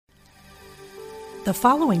The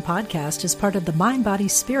following podcast is part of the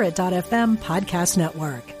MindBodySpirit.fm podcast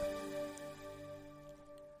network.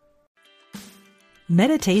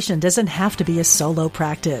 Meditation doesn't have to be a solo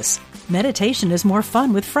practice. Meditation is more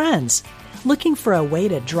fun with friends. Looking for a way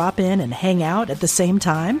to drop in and hang out at the same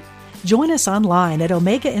time? Join us online at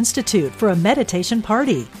Omega Institute for a meditation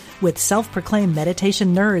party with self-proclaimed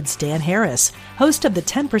meditation nerds Dan Harris, host of the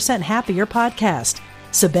 10% Happier podcast,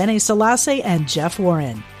 Sebene Selassie, and Jeff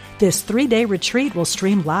Warren. This 3-day retreat will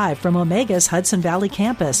stream live from Omega's Hudson Valley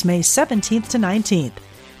campus May 17th to 19th.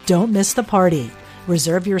 Don't miss the party.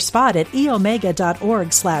 Reserve your spot at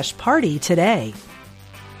eomega.org/party today.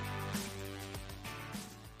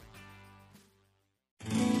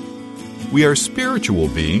 We are spiritual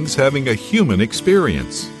beings having a human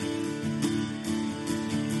experience.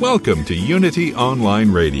 Welcome to Unity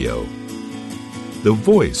Online Radio, the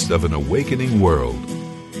voice of an awakening world.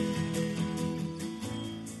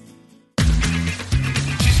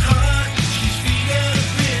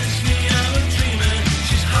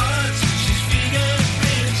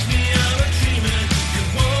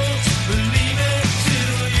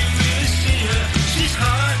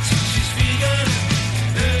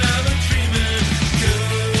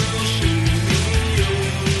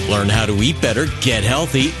 Learn how to eat better, get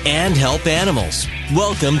healthy, and help animals.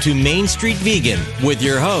 Welcome to Main Street Vegan with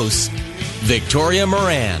your host, Victoria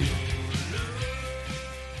Moran.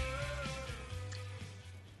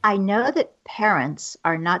 I know that parents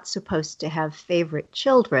are not supposed to have favorite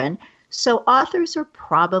children, so authors are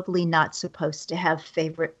probably not supposed to have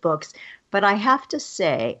favorite books. But I have to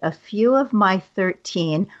say, a few of my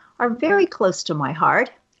 13 are very close to my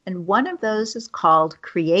heart, and one of those is called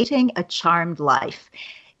Creating a Charmed Life.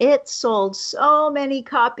 It sold so many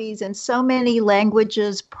copies in so many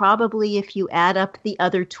languages. Probably if you add up the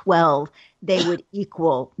other 12, they would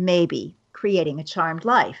equal maybe Creating a Charmed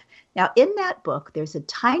Life. Now, in that book, there's a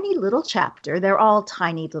tiny little chapter. They're all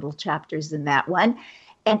tiny little chapters in that one.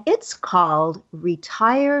 And it's called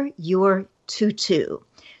Retire Your Tutu.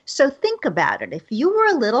 So think about it. If you were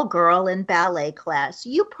a little girl in ballet class,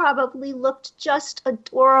 you probably looked just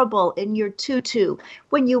adorable in your tutu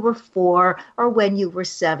when you were 4 or when you were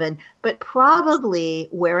 7, but probably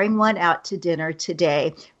wearing one out to dinner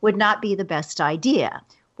today would not be the best idea.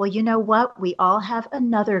 Well, you know what? We all have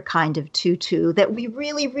another kind of tutu that we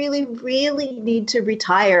really, really, really need to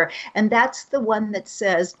retire. And that's the one that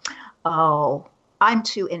says, oh, I'm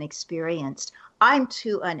too inexperienced. I'm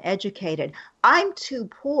too uneducated. I'm too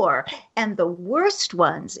poor. And the worst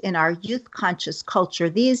ones in our youth-conscious culture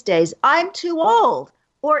these days, I'm too old,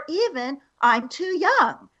 or even I'm too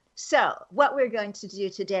young. So what we're going to do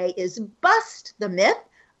today is bust the myth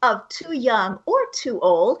of too young or too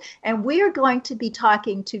old. And we're going to be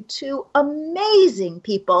talking to two amazing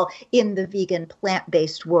people in the vegan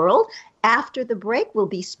plant-based world. After the break, we'll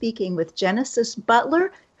be speaking with Genesis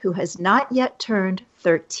Butler, who has not yet turned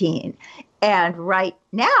 13. And right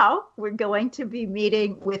now, we're going to be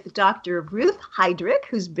meeting with Dr. Ruth Heidrich,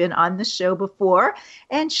 who's been on the show before.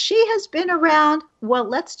 And she has been around, well,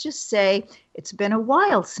 let's just say it's been a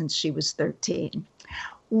while since she was 13.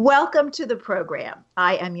 Welcome to the program.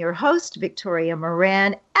 I am your host, Victoria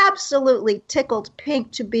Moran. Absolutely tickled pink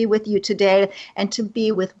to be with you today and to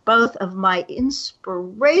be with both of my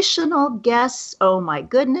inspirational guests. Oh my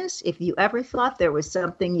goodness, if you ever thought there was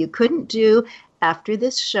something you couldn't do after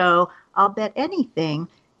this show, I'll bet anything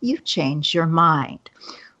you've changed your mind.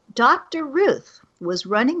 Dr. Ruth was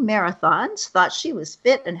running marathons, thought she was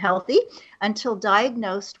fit and healthy until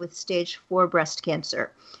diagnosed with stage 4 breast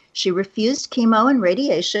cancer. She refused chemo and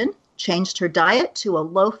radiation, changed her diet to a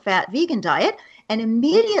low-fat vegan diet, and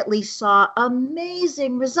immediately saw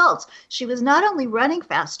amazing results. She was not only running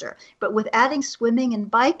faster, but with adding swimming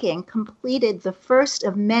and biking, completed the first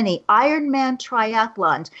of many Ironman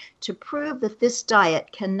triathlons to prove that this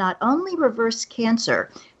diet can not only reverse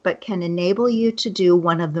cancer, but can enable you to do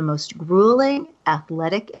one of the most grueling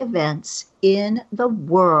athletic events in the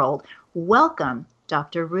world. Welcome,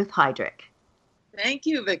 Dr. Ruth Heidrich. Thank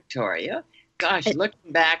you, Victoria. Gosh,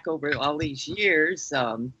 looking back over all these years,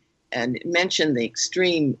 and mention the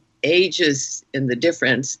extreme ages and the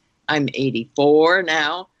difference. I'm 84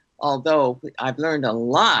 now, although I've learned a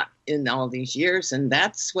lot in all these years, and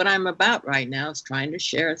that's what I'm about right now, is trying to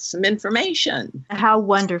share some information. How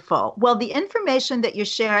wonderful. Well, the information that you're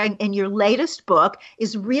sharing in your latest book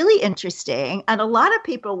is really interesting, and a lot of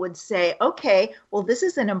people would say, okay, well, this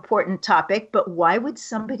is an important topic, but why would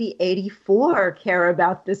somebody 84 care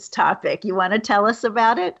about this topic? You want to tell us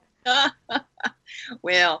about it?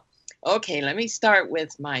 Well, okay, let me start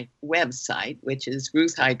with my website, which is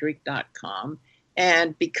ruthheidrich.com.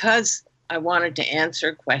 And because I wanted to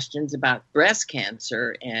answer questions about breast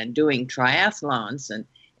cancer and doing triathlons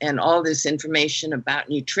and all this information about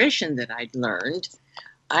nutrition that I'd learned.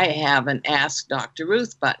 I have an Ask Dr.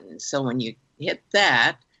 Ruth button. So when you hit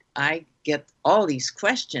that, I get all these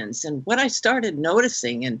questions. And what I started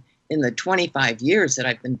noticing in the 25 years that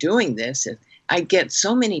I've been doing this is I get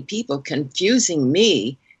so many people confusing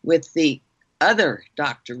me with the other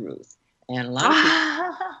Dr. Ruth. And a lot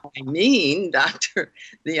of people,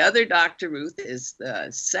 the other Dr. Ruth is the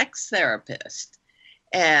sex therapist.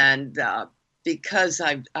 And because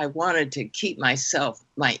I wanted to keep my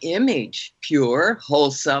image pure,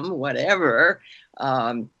 wholesome, whatever,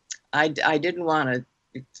 I didn't want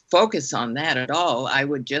to focus on that at all. I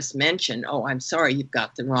would just mention, oh, I'm sorry, you've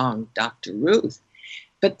got the wrong Dr. Ruth.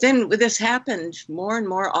 But then this happened more and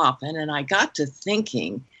more often, and I got to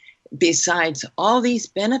thinking, besides all these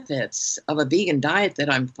benefits of a vegan diet that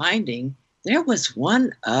I'm finding, there was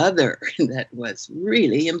one other that was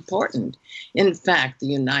really important. In fact, the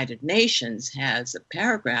United Nations has a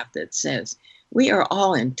paragraph that says, we are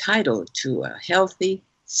all entitled to a healthy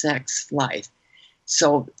sex life.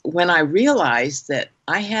 So when I realized that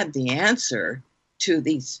I had the answer to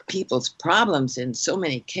these people's problems in so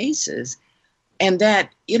many cases, and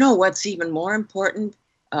that, what's even more important,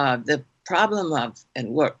 the problem of, and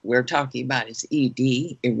what we're talking about is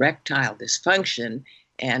ED, erectile dysfunction.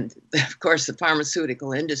 And of course, the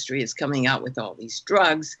pharmaceutical industry is coming out with all these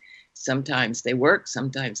drugs. Sometimes they work,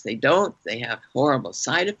 sometimes they don't. They have horrible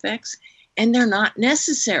side effects, and they're not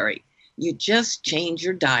necessary. You just change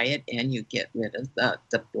your diet and you get rid of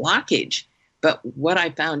the blockage. But what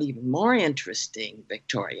I found even more interesting,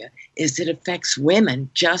 Victoria, is it affects women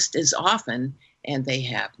just as often, and they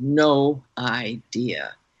have no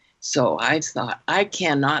idea. So I thought, I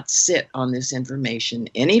cannot sit on this information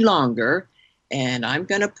any longer, and I'm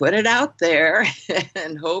going to put it out there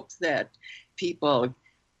and hope that people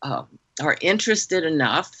are interested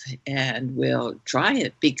enough and will try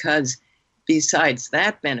it, because besides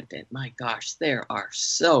that benefit, my gosh, there are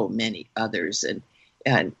so many others.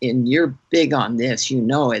 And you're big on this,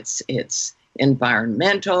 it's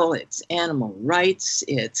environmental, it's animal rights,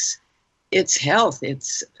 it's health,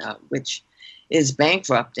 which is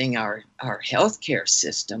bankrupting our healthcare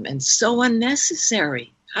system and so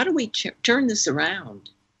unnecessary. How do we turn this around?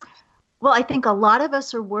 Well, I think a lot of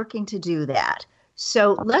us are working to do that.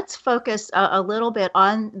 So let's focus a little bit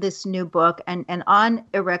on this new book and on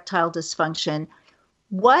erectile dysfunction.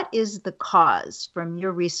 What is the cause from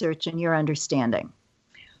your research and your understanding?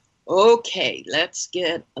 Okay, let's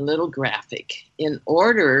get a little graphic. In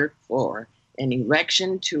order for an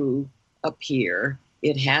erection to appear,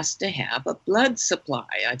 it has to have a blood supply.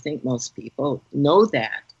 I think most people know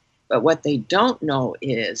that. But what they don't know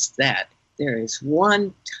is that there is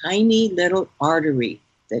one tiny little artery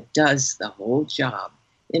that does the whole job.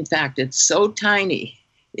 In fact, it's so tiny,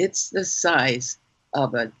 it's the size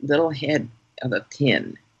of a little head of a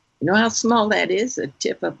pin. You know how small that is, a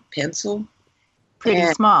tip of a pencil?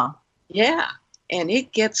 Pretty small. Yeah, and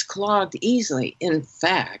it gets clogged easily. In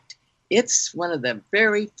fact, it's one of the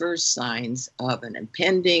very first signs of an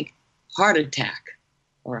impending heart attack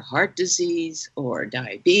or heart disease or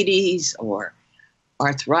diabetes or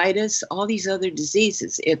arthritis, all these other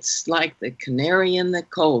diseases. It's like the canary in the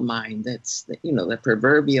coal mine. That's the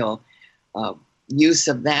proverbial use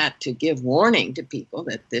of that to give warning to people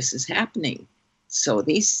that this is happening. So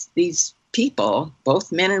these people,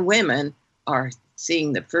 both men and women, are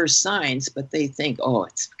seeing the first signs, but they think, oh,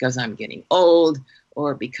 it's because I'm getting old,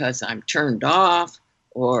 or because I'm turned off,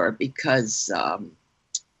 or because,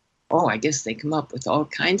 I guess they come up with all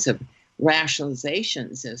kinds of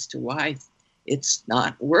rationalizations as to why it's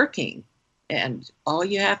not working. And all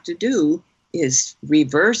you have to do is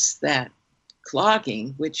reverse that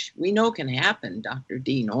clogging, which we know can happen. Dr.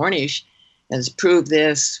 Dean Ornish has proved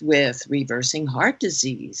this with reversing heart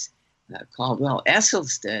disease. Caldwell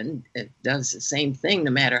Esselstyn, it does the same thing.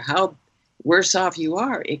 No matter how worse off you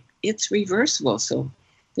are, it's reversible. So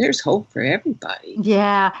there's hope for everybody.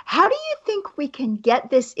 Yeah. How do you think we can get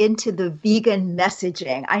this into the vegan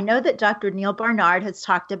messaging? I know that Dr. Neal Barnard has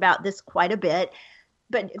talked about this quite a bit,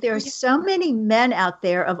 but there are so many men out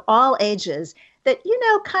there of all ages that,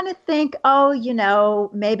 kind of think,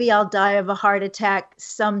 maybe I'll die of a heart attack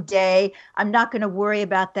someday. I'm not going to worry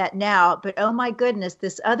about that now. But oh my goodness,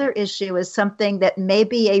 this other issue is something that may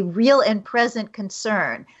be a real and present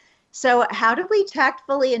concern. So how do we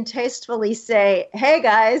tactfully and tastefully say, hey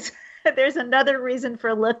guys, there's another reason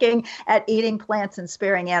for looking at eating plants and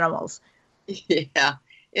sparing animals? Yeah.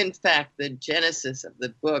 In fact, the genesis of the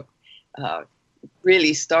book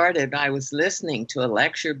really started, I was listening to a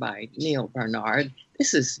lecture by Neal Barnard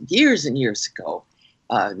this is years and years ago.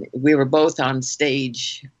 We were both on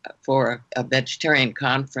stage for a vegetarian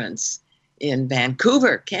conference in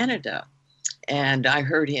Vancouver, Canada. And I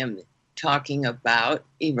heard him talking about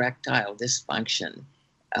erectile dysfunction.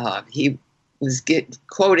 He was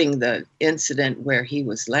quoting the incident where he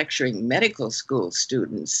was lecturing medical school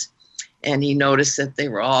students, and he noticed that they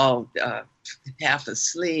were all half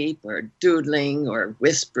asleep or doodling or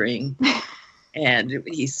whispering. And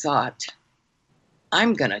he thought,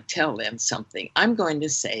 I'm going to tell them something. I'm going to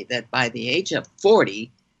say that by the age of 40,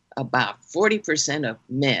 about 40% of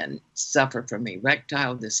men suffer from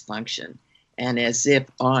erectile dysfunction. And as if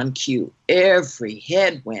on cue, every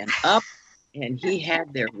head went up, and he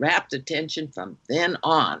had their rapt attention from then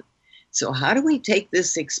on. So how do we take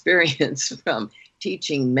this experience from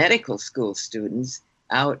teaching medical school students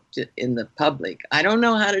out in the public? I don't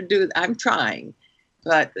know how to do it. I'm trying.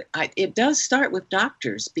 But it does start with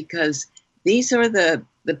doctors, because these are the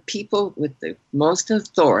people with the most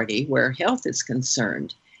authority where health is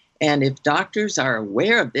concerned. And if doctors are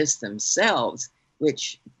aware of this themselves,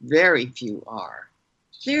 which very few are,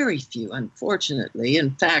 very few, unfortunately.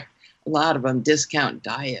 In fact, a lot of them discount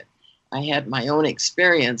diet. I had my own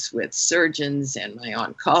experience with surgeons and my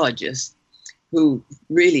oncologist who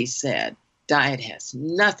really said diet has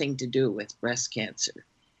nothing to do with breast cancer.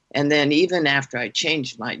 And then even after I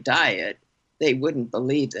changed my diet, they wouldn't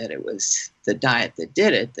believe that it was the diet that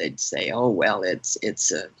did it. They'd say, oh, well,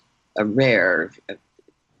 it's a rare,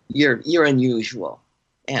 you're unusual.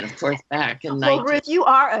 And of course, back in well, Ruth, you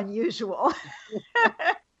are unusual.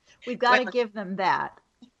 We've got to give them that.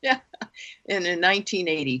 Yeah. And in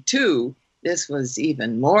 1982, this was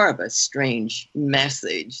even more of a strange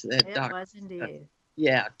message that it was indeed.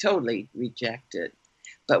 Totally rejected.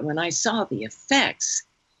 But when I saw the effects,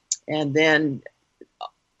 and then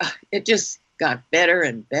it just got better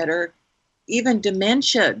and better. Even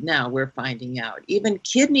dementia now we're finding out, even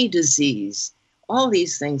kidney disease, all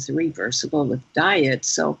these things are reversible with diet.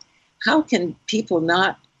 So how can people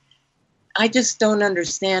not? I just don't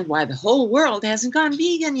understand why the whole world hasn't gone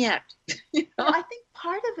vegan yet. You know? I think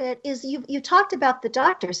part of it is you talked about the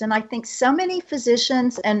doctors, and I think so many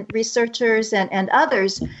physicians and researchers and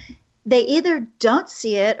others, they either don't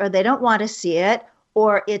see it or they don't want to see it,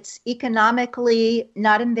 or it's economically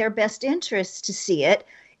not in their best interest to see it.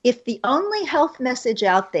 If the only health message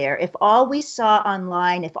out there, if all we saw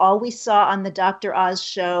online, if all we saw on the Dr. Oz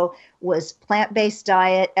show was plant-based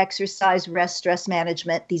diet, exercise, rest, stress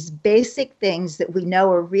management, these basic things that we know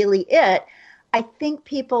are really it, I think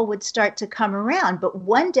people would start to come around. But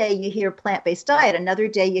one day you hear plant-based diet, another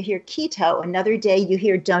day you hear keto, another day you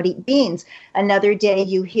hear don't eat beans, another day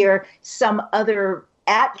you hear some other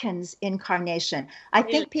Atkins incarnation. I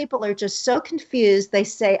think people are just so confused. They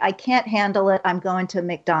say, I can't handle it. I'm going to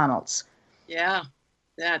McDonald's. Yeah,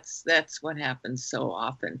 that's what happens so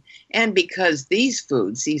often. And because these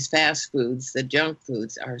foods, these fast foods, the junk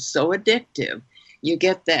foods are so addictive, you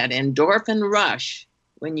get that endorphin rush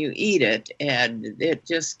when you eat it, and it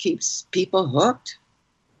just keeps people hooked.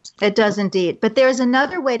 It does indeed. But there's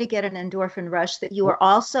another way to get an endorphin rush that you are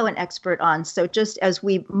also an expert on. So just as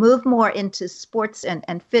we move more into sports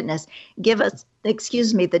and fitness, give us,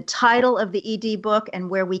 the title of the ED book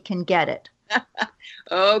and where we can get it.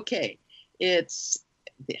 Okay. It's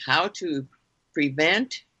How to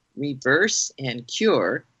Prevent, Reverse, and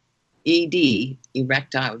Cure ED,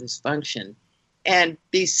 Erectile Dysfunction. And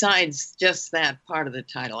besides just that part of the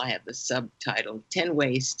title, I have the subtitle, 10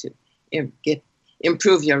 Ways to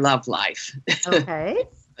Improve Your Love Life. Okay.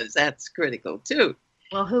 Because that's critical too.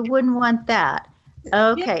 Well, who wouldn't want that?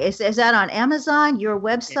 Okay. Yeah. Is that on Amazon, your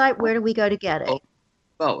website? Where do we go to get it?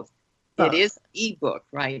 Both. It is ebook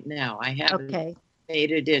right now. I haven't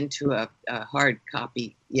made it into a hard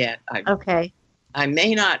copy yet. I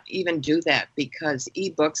may not even do that because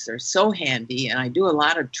ebooks are so handy, and I do a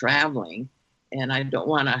lot of traveling, and I don't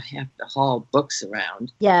want to have to haul books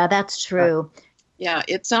around. Yeah, that's true. Yeah,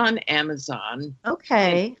 it's on Amazon.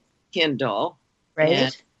 Okay. Kindle. Right.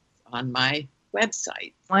 And on my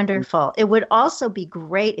website. Wonderful. It would also be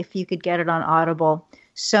great if you could get it on Audible.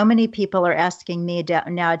 So many people are asking me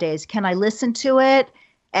nowadays, can I listen to it?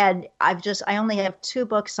 And I only have 2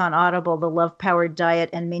 books on Audible, The Love Powered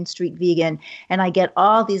Diet and Main Street Vegan. And I get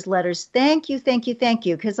all these letters. Thank you, thank you, thank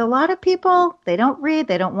you. Because a lot of people, they don't read,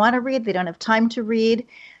 they don't want to read, they don't have time to read.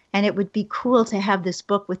 And it would be cool to have this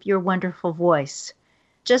book with your wonderful voice.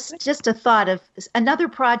 Just a thought of another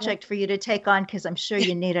project for you to take on, because I'm sure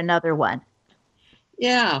you need another one.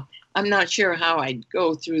 Yeah, I'm not sure how I'd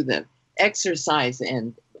go through the exercise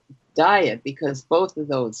and diet, because both of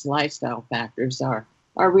those lifestyle factors are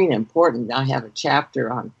really important. I have a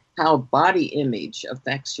chapter on how body image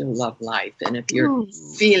affects your love life. And if you're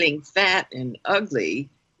feeling fat and ugly,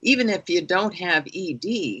 even if you don't have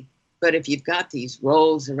ED, but if you've got these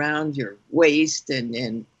rolls around your waist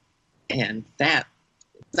and fat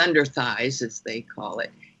thunder thighs, as they call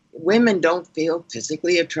it, women don't feel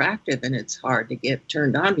physically attractive, and it's hard to get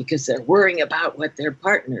turned on because they're worrying about what their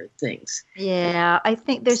partner thinks. Yeah, I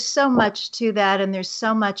think there's so much to that, and there's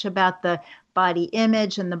so much about the body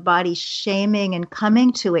image and the body shaming and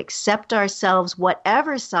coming to accept ourselves,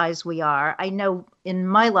 whatever size we are. I know in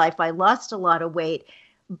my life I lost a lot of weight,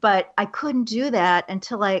 but I couldn't do that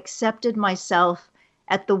until I accepted myself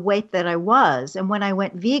at the weight that I was. And when I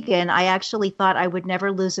went vegan, I actually thought I would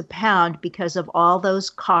never lose a pound because of all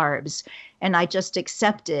those carbs. And I just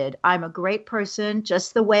accepted I'm a great person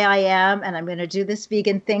just the way I am. And I'm going to do this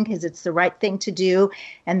vegan thing because it's the right thing to do.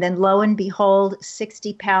 And then lo and behold,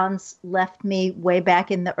 60 pounds left me way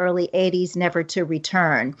back in the early 80s, never to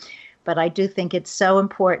return. But I do think it's so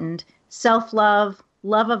important. Self-love,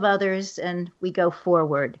 love of others, and we go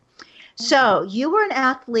forward. So you were an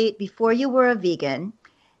athlete before you were a vegan.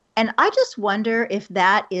 And I just wonder if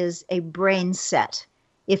that is a brain set,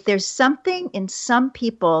 if there's something in some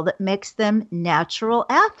people that makes them natural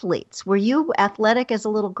athletes. Were you athletic as a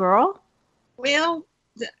little girl? Well,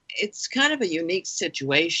 it's kind of a unique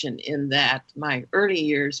situation in that my early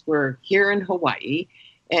years were here in Hawaii,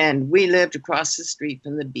 and we lived across the street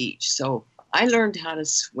from the beach. So I learned how to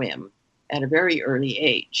swim at a very early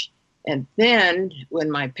age. And then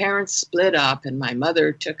when my parents split up and my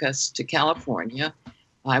mother took us to California,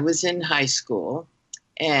 I was in high school,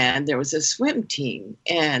 and there was a swim team,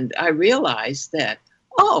 and I realized that,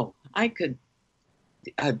 I could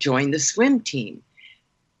join the swim team.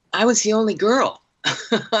 I was the only girl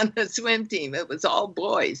on the swim team. It was all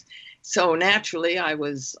boys. So naturally, I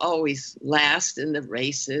was always last in the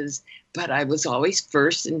races, but I was always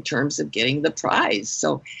first in terms of getting the prize.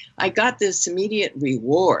 So I got this immediate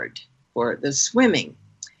reward for the swimming.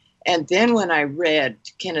 And then when I read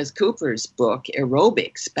Kenneth Cooper's book,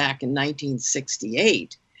 Aerobics, back in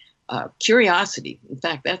 1968, curiosity, in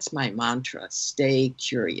fact, that's my mantra, stay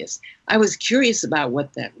curious. I was curious about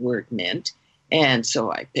what that word meant. And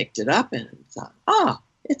so I picked it up and thought,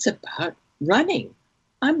 it's about running.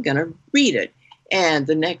 I'm going to read it. And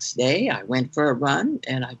the next day I went for a run,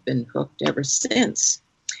 and I've been hooked ever since.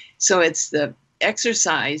 So it's the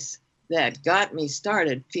exercise that got me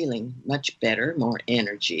started feeling much better, more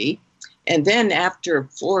energy. And then after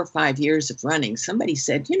 4 or 5 years of running, somebody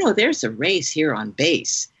said, there's a race here on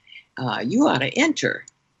base. You ought to enter.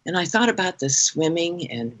 And I thought about the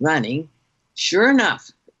swimming and running. Sure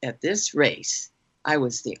enough, at this race, I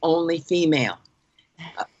was the only female.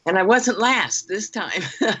 And I wasn't last this time.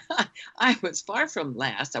 I was far from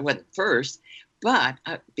last. I wasn't first. But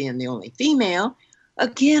being the only female,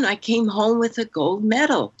 again, I came home with a gold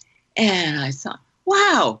medal. And I thought,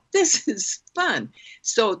 wow, this is fun.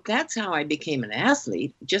 So that's how I became an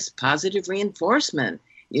athlete, just positive reinforcement.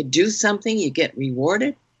 You do something, you get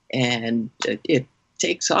rewarded, and it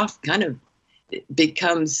takes off, it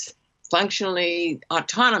becomes functionally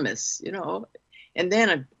autonomous, And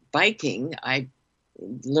then biking, I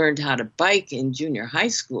learned how to bike in junior high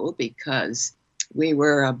school because we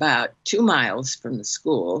were about 2 miles from the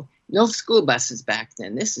school. No school buses back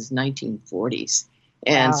then. This is 1940s.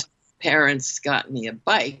 And so parents got me a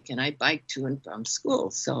bike, and I biked to and from school.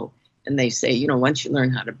 So, and they say, once you learn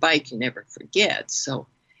how to bike, you never forget. So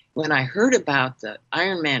when I heard about the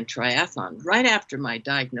Ironman triathlon right after my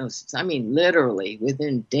diagnosis, I mean, literally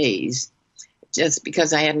within days, just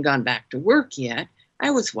because I hadn't gone back to work yet, I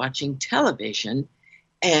was watching television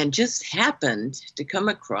and just happened to come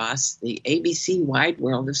across the ABC Wide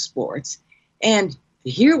World of Sports. And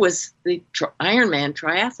here was the Ironman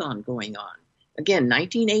triathlon going on. Again,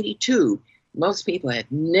 1982, most people had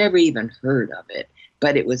never even heard of it,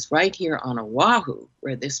 but it was right here on Oahu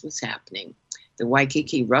where this was happening. The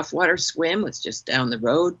Waikiki Rough Water Swim was just down the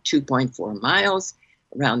road, 2.4 miles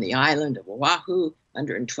around the island of Oahu,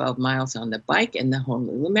 112 miles on the bike, and the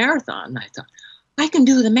Honolulu Marathon. I thought, I can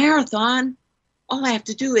do the marathon. All I have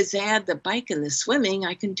to do is add the bike and the swimming.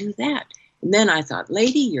 I can do that. And then I thought,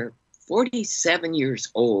 lady, you're 47 years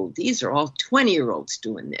old. These are all 20-year-olds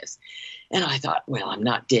doing this. And I thought, well, I'm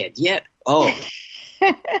not dead yet. Oh,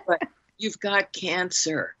 but you've got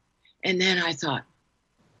cancer. And then I thought,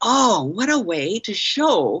 what a way to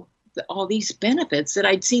show all these benefits that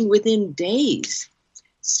I'd seen within days.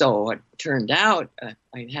 So it turned out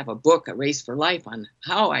I have a book, A Race for Life, on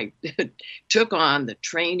how I took on the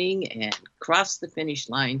training and crossed the finish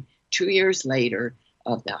line 2 years later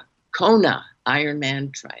of the Kona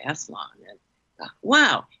Ironman triathlon. And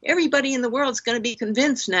wow, everybody in the world's going to be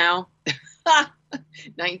convinced now.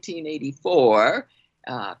 1984.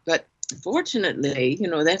 But fortunately,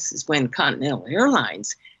 this is when Continental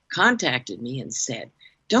Airlines contacted me and said,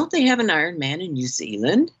 don't they have an Ironman in New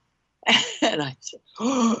Zealand? And I said,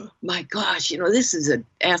 oh my gosh, this is an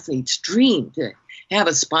athlete's dream to have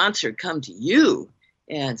a sponsor come to you.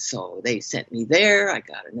 And so they sent me there. I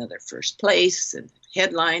got another first place and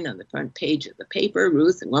headline on the front page of the paper,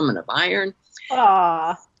 Ruth, a Woman of Iron.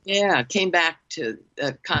 Aww. Yeah, came back to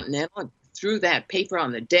Continental and threw that paper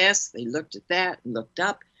on the desk. They looked at that and looked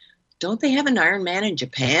up. Don't they have an Ironman in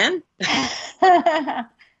Japan?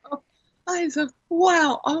 I thought,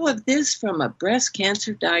 wow, all of this from a breast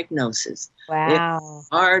cancer diagnosis. Wow. It's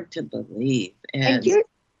hard to believe. And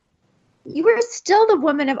you were still the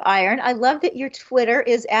Woman of Iron. I love that your Twitter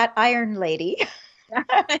is at Iron Lady.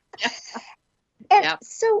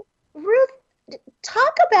 So, Ruth,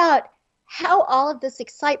 talk about how all of this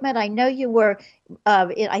excitement, I know you were,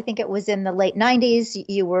 I think it was in the late 90s,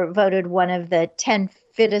 you were voted one of the 10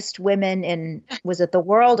 fittest women in, was it the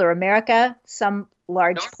world or America? Some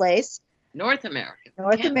large place. North America.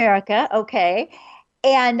 North America, okay.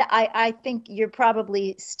 And I think you're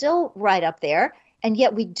probably still right up there. And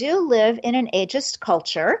yet we do live in an ageist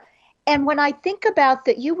culture. And when I think about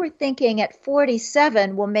that, you were thinking at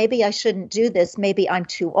 47, well, maybe I shouldn't do this. Maybe I'm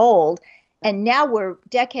too old. And now we're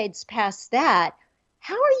decades past that.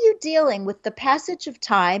 How are you dealing with the passage of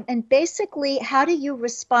time? And basically, how do you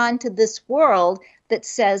respond to this world that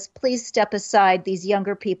says, please step aside, these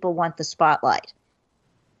younger people want the spotlight?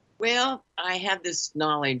 Well, I have this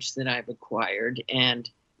knowledge that I've acquired and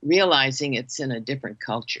realizing it's in a different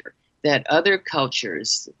culture, that other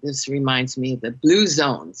cultures, this reminds me of the blue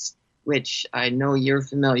zones, which I know you're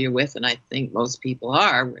familiar with, and I think most people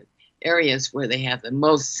are, areas where they have the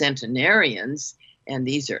most centenarians, and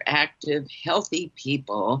these are active, healthy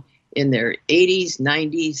people in their 80s,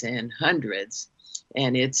 90s, and 100s,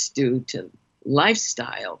 and it's due to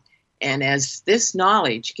lifestyle. And as this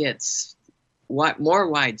knowledge gets more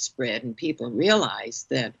widespread and people realize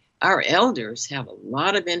that our elders have a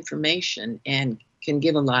lot of information and can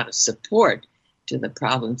give a lot of support to the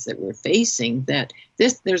problems that we're facing, that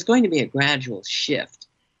there's going to be a gradual shift,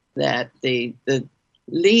 that the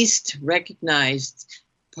least recognized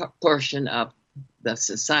portion of the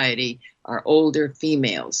society are older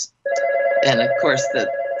females. And of course,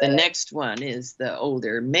 the next one is the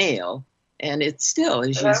older male. And it's still,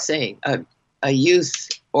 as you say, a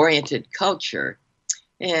youth-oriented culture.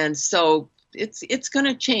 And so it's going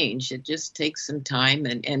to change. It just takes some time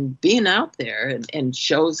and being out there and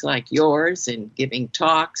shows like yours and giving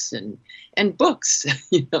talks and books,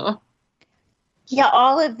 Yeah,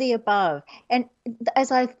 all of the above. And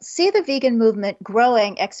as I see the vegan movement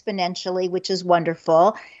growing exponentially, which is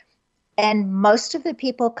wonderful, and most of the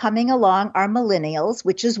people coming along are millennials,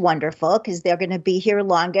 which is wonderful because they're going to be here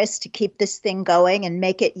longest to keep this thing going and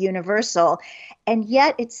make it universal. And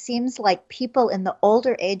yet it seems like people in the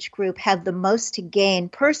older age group have the most to gain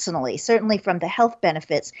personally, certainly from the health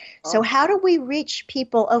benefits. Oh. So how do we reach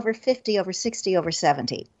people over 50, over 60, over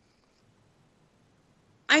 70?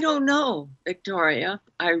 I don't know, Victoria.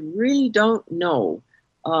 I really don't know.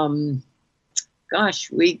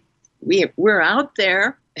 Gosh, we're out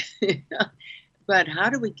there, but how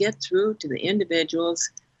do we get through to the individuals?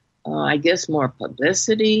 I guess more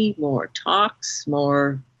publicity, more talks,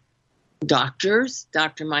 more doctors.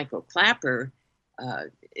 Dr. Michael Clapper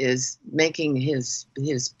is making his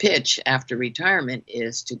pitch after retirement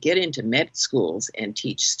is to get into med schools and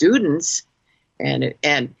teach students. And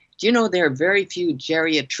do you know there are very few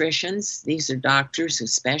geriatricians? These are doctors who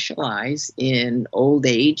specialize in old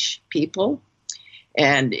age people.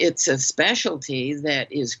 And it's a specialty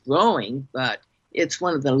that is growing, but it's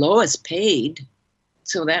one of the lowest paid.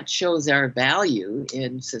 So that shows our value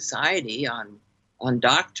in society on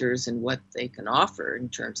doctors and what they can offer in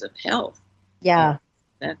terms of health. Yeah.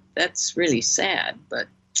 That's really sad, but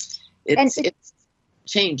it's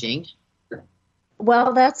changing.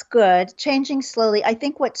 Well, that's good. Changing slowly. I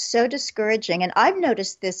think what's so discouraging, and I've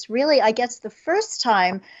noticed this really, I guess the first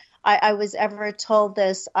time I was ever told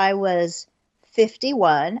this, I was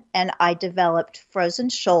 51 and I developed frozen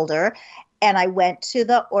shoulder. And I went to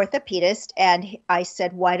the orthopedist and I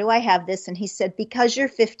said, why do I have this? And he said, because you're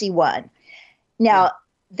 51. Now,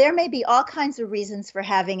 there may be all kinds of reasons for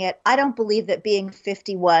having it. I don't believe that being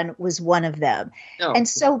 51 was one of them. No. And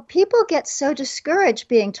so people get so discouraged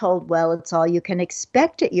being told, well, it's all you can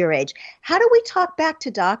expect at your age. How do we talk back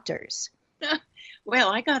to doctors? Well,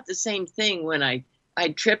 I got the same thing when I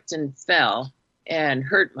tripped and fell and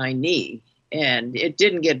hurt my knee. And it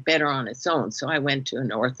didn't get better on its own. So I went to an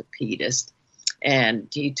orthopedist. And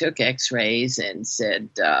he took x-rays and said,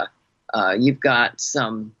 you've got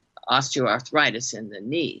some osteoarthritis in the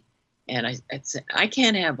knee. And I said, I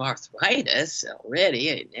can't have arthritis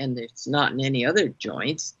already, and it's not in any other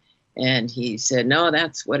joints. And he said, no,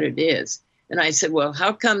 that's what it is. And I said, well,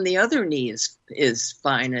 how come the other knee is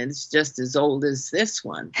fine and it's just as old as this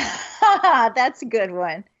one? That's a good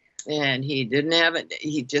one. And he didn't have it.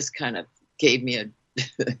 He just kind of gave me a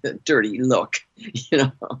dirty look,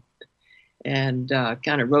 and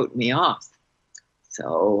kind of wrote me off.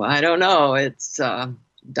 So I don't know. It's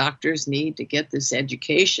doctors need to get this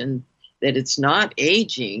education that it's not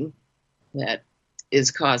aging that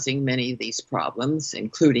is causing many of these problems,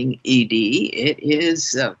 including ED. It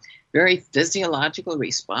is a very physiological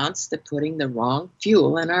response to putting the wrong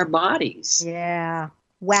fuel in our bodies. Yeah.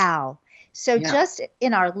 Wow. So just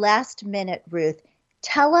in our last minute, Ruth,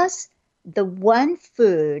 tell us the one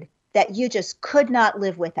food that you just could not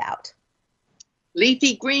live without.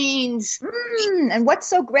 Leafy greens. And what's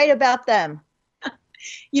so great about them?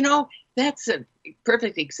 That's a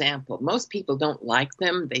perfect example. Most people don't like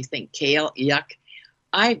them. They think kale, yuck.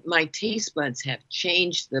 My taste buds have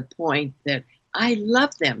changed to the point that I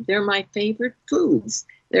love them. They're my favorite foods.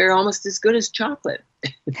 They're almost as good as chocolate.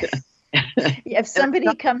 If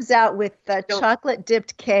somebody comes out with chocolate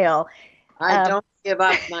dipped kale. I don't give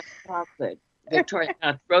up my chocolate. Victoria,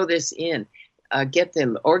 I'll throw this in. Get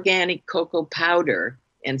the organic cocoa powder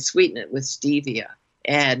and sweeten it with stevia.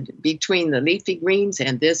 And between the leafy greens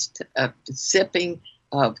and this sipping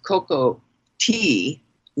of cocoa tea,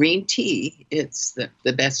 green tea, it's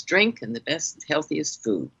the best drink and the best, healthiest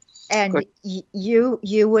food. And you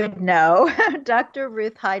would know, Dr.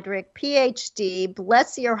 Ruth Heydrich, PhD,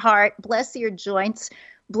 bless your heart, bless your joints,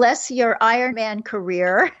 bless your Ironman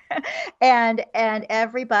career. and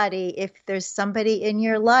everybody, if there's somebody in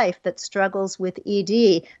your life that struggles with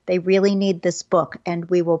ED, they really need this book. And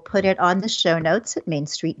we will put it on the show notes at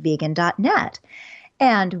mainstreetvegan.net.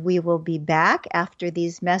 And we will be back after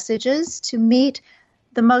these messages to meet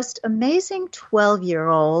the most amazing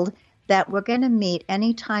 12-year-old that we're going to meet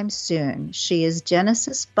anytime soon. She is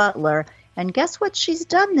Genesis Butler, and guess what she's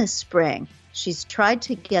done this spring? She's tried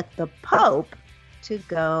to get the Pope to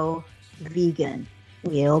go vegan.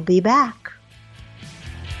 We'll be back.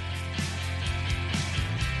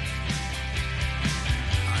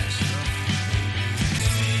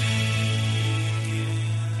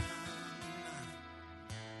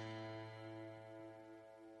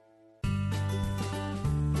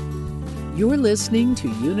 You're listening to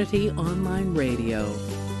Unity Online Radio,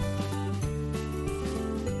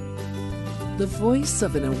 the voice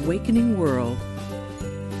of an awakening world.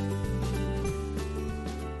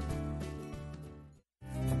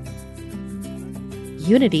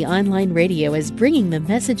 Unity Online Radio is bringing the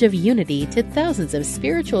message of unity to thousands of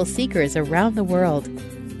spiritual seekers around the world.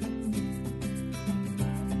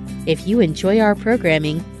 If you enjoy our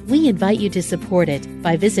programming, we invite you to support it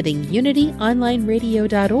by visiting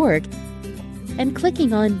unityonlineradio.org and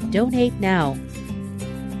clicking on Donate Now.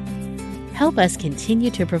 Help us continue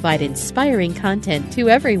to provide inspiring content to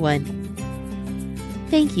everyone.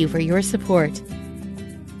 Thank you for your support.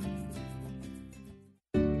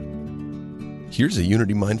 Here's a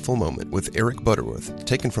Unity Mindful Moment with Eric Butterworth,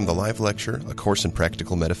 taken from the live lecture, A Course in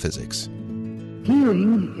Practical Metaphysics.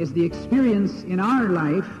 Healing is the experience in our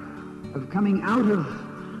life of coming out of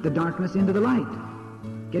the darkness into the light,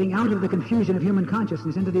 getting out of the confusion of human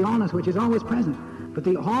consciousness into the allness which is always present. But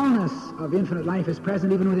the allness of infinite life is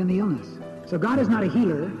present even within the illness. So God is not a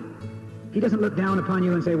healer. He doesn't look down upon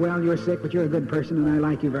you and say, well, you're sick, but you're a good person and I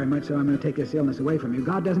like you very much, so I'm going to take this illness away from you.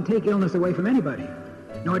 God doesn't take illness away from anybody,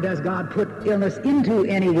 nor does God put illness into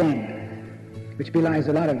anyone, which belies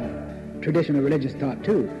a lot of traditional religious thought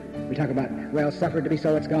too. We talk about, well, suffered to be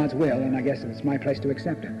so, it's God's will, and I guess it's my place to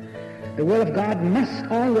accept it. The will of God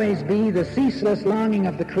must always be the ceaseless longing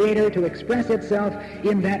of the Creator to express itself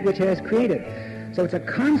in that which has created. So it's a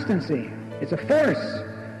constancy, it's a force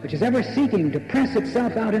which is ever seeking to press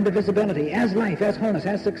itself out into visibility as life, as wholeness,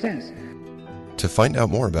 as success. To find out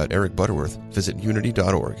more about Eric Butterworth, visit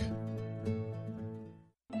unity.org.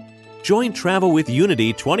 Join Travel with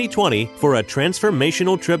Unity 2020 for a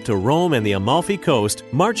transformational trip to Rome and the Amalfi Coast,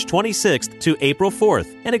 March 26th to April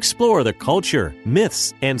 4th, and explore the culture,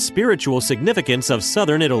 myths, and spiritual significance of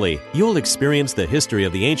southern Italy. You'll experience the history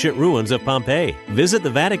of the ancient ruins of Pompeii, visit the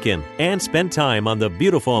Vatican, and spend time on the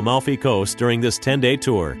beautiful Amalfi Coast during this 10-day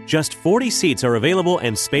tour. Just 40 seats are available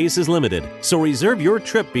and space is limited, so reserve your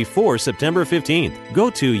trip before September 15th. Go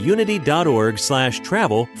to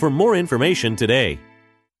unity.org/travel for more information today.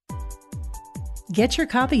 Get your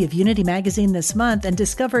copy of Unity Magazine this month and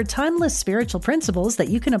discover timeless spiritual principles that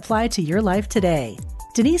you can apply to your life today.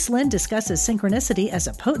 Denise Lynn discusses synchronicity as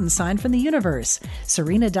a potent sign from the universe.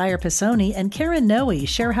 Serena Dyer-Pisoni and Karen Noe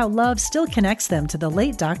share how love still connects them to the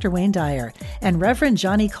late Dr. Wayne Dyer. And Reverend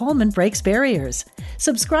Johnny Coleman breaks barriers.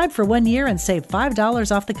 Subscribe for 1 year and save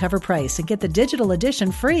 $5 off the cover price and get the digital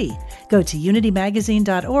edition free. Go to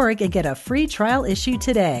unitymagazine.org and get a free trial issue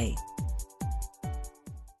today.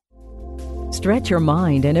 Stretch your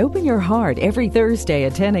mind and open your heart every Thursday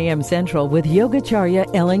at 10 a.m. Central with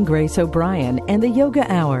Yogacharya Ellen Grace O'Brien and the Yoga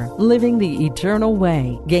Hour, Living the Eternal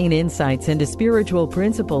Way. Gain insights into spiritual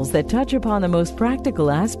principles that touch upon the most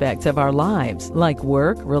practical aspects of our lives, like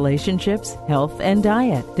work, relationships, health, and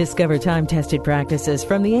diet. Discover time-tested practices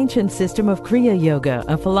from the ancient system of Kriya Yoga,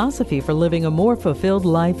 a philosophy for living a more fulfilled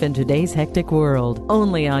life in today's hectic world.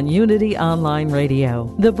 Only on Unity Online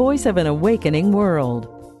Radio, the voice of an awakening world.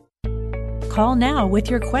 Call now with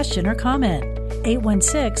your question or comment.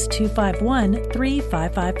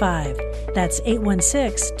 816-251-3555. That's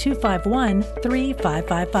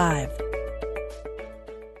 816-251-3555.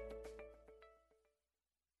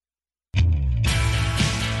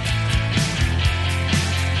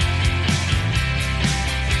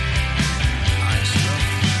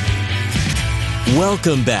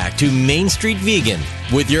 Welcome back to Main Street Vegan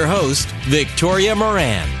with your host, Victoria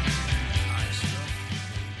Moran.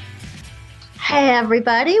 Hey,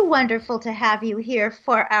 everybody. Wonderful to have you here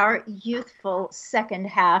for our youthful second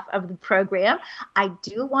half of the program. I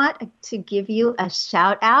do want to give you a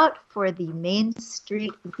shout out for the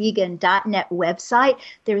MainStreetVegan.net website.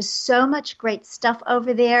 There's so much great stuff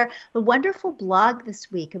over there. A wonderful blog this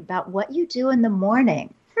week about what you do in the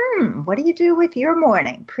morning. What do you do with your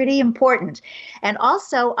morning? Pretty important. And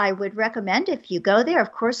also, I would recommend if you go there,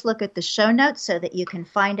 of course, look at the show notes so that you can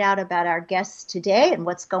find out about our guests today and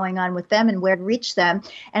what's going on with them and where to reach them.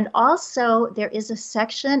 And also, there is a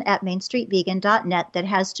section at MainStreetVegan.net that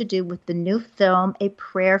has to do with the new film, A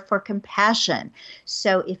Prayer for Compassion.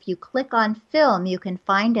 So if you click on film, you can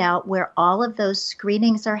find out where all of those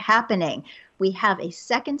screenings are happening. We have a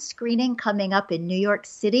second screening coming up in New York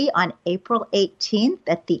City on April 18th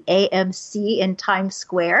at the AMC in Times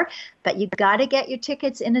Square, but you got to get your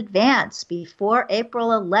tickets in advance before April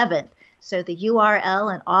 11th. So the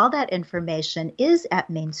URL and all that information is at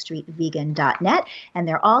MainStreetVegan.net, and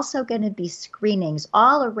there are also going to be screenings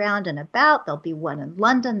all around and about. There'll be one in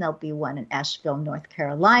London. There'll be one in Asheville, North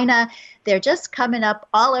Carolina. They're just coming up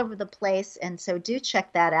all over the place, and so do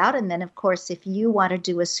check that out. And then, of course, if you want to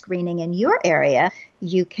do a screening in your area,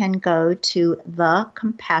 you can go to The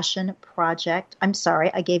Compassion Project. I'm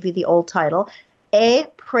sorry, I gave you the old title.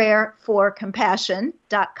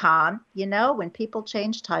 aprayerforcompassion.com. You know, when people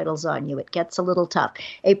change titles on you, it gets a little tough.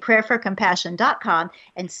 aprayerforcompassion.com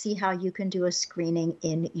and see how you can do a screening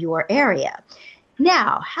in your area.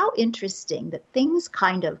 Now, how interesting that things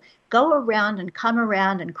kind of go around and come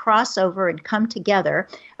around and cross over and come together.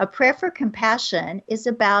 A Prayer for Compassion is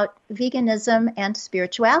about veganism and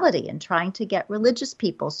spirituality and trying to get religious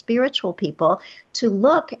people, spiritual people, to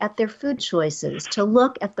look at their food choices, to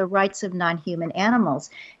look at the rights of non-human animals.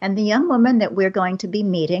 And the young woman that we're going to be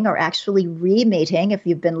meeting, or actually re-meeting, if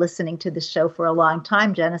you've been listening to the show for a long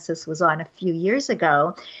time, Genesis was on a few years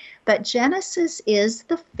ago, but Genesis is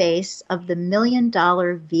the face of the $1 Million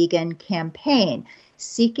Vegan Campaign,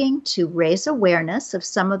 seeking to raise awareness of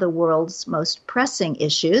some of the world's most pressing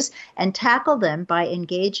issues and tackle them by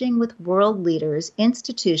engaging with world leaders,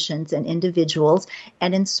 institutions, and individuals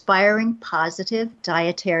and inspiring positive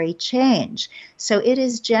dietary change. So it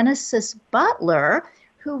is Genesis Butler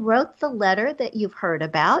who wrote the letter that you've heard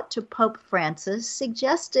about to Pope Francis,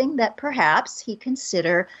 suggesting that perhaps he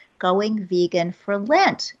consider going vegan for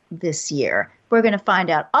Lent this year. We're going to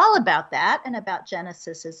find out all about that and about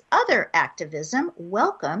Genesis's other activism.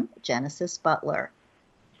 Welcome, Genesis Butler.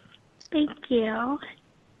 Thank you.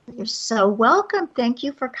 You're so welcome. Thank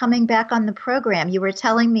you for coming back on the program. You were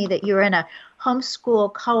telling me that you're in a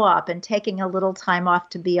homeschool co-op and taking a little time off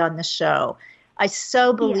to be on the show. I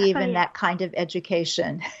so believe in that kind of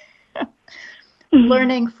education.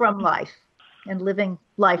 Learning from life and living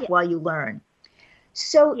life while you learn.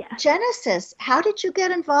 So, Genesis, how did you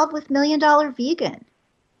get involved with $1 Million Vegan?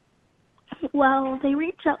 Well, they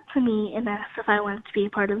reached out to me and asked if I wanted to be a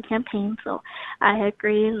part of the campaign, so I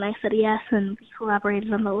agreed and I said yes, and we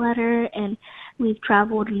collaborated on the letter, and we've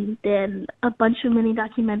traveled and did a bunch of mini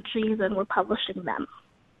documentaries, and we're publishing them.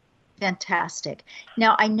 Fantastic.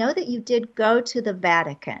 Now, I know that you did go to the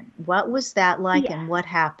Vatican. What was that like and what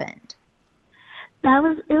happened? It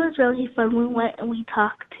was really fun. We went and we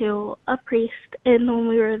talked to a priest, and when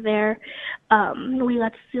we were there, we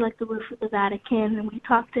got to see like the roof of the Vatican, and we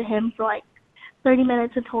talked to him for like 30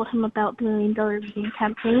 minutes and told him about the $1 Million Vegan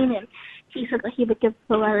campaign, and he said that he would give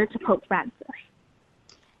the letter to Pope Francis.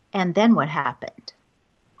 And then what happened?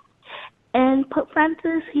 And Pope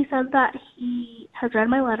Francis, he said that he has read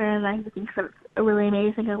my letter and that he thinks that it's really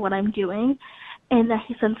amazing at what I'm doing, and that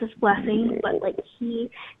he sends his blessings, but like he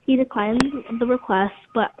declined the request,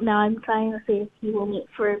 but now I'm trying to see if he will meet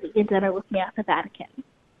for a vegan dinner with me at the Vatican.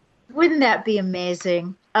 Wouldn't that be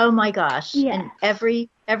amazing? Oh my gosh. Yeah. And every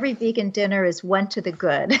vegan dinner is one to the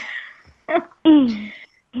good.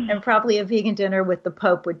 And probably a vegan dinner with the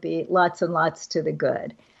Pope would be lots and lots to the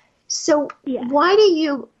good. So why do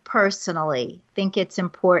you personally think it's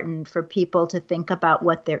important for people to think about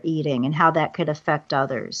what they're eating and how that could affect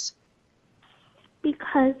others?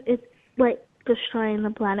 Because it's like destroying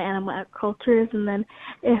the planet, animal agriculture, and then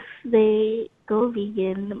if they go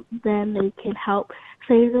vegan, then they can help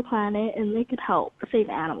save the planet and they can help save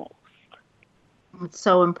animals. It's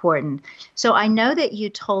so important. So I know that you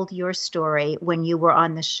told your story when you were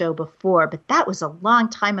on the show before, but that was a long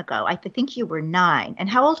time ago. I think you were 9. And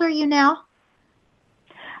how old are you now?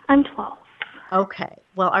 I'm 12. Okay.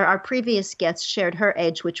 Well, our previous guest shared her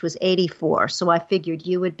age, which was 84. So I figured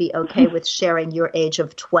you would be okay with sharing your age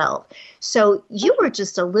of 12. So you were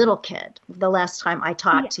just a little kid the last time I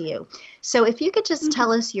talked to you. So if you could just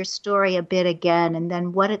tell us your story a bit again, and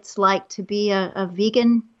then what it's like to be a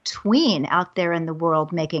vegan tween out there in the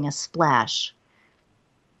world making a splash.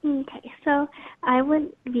 Okay, so I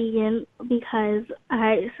went vegan because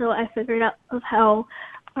I figured out of how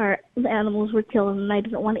the animals were killed, and I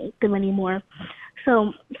didn't want to eat them anymore.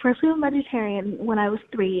 So first we went vegetarian when I was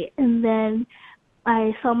 3, and then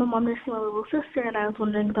I saw my mom nursing my little sister, and I was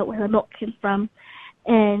wondering about where the milk came from.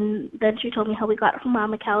 And then she told me how we got it from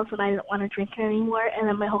mama cows, and I didn't want to drink it anymore, and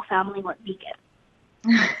then my whole family went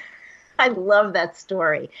vegan. I love that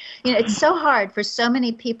story. You know, it's so hard for so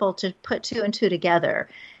many people to put 2 and 2 together.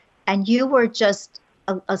 And you were just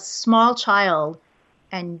a small child,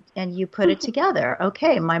 and you put it together.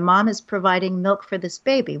 Okay, my mom is providing milk for this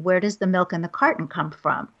baby. Where does the milk in the carton come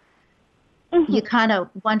from? You kind of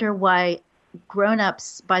wonder why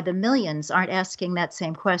grown-ups by the millions aren't asking that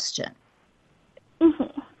same question.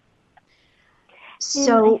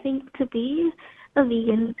 So and I think to be a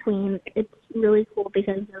vegan tween, it's really cool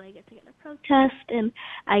because then I get to get a protest and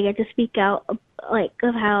I get to speak out of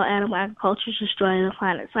how animal agriculture is destroying the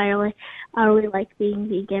planet. So I really like being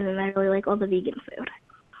vegan, and I really like all the vegan food.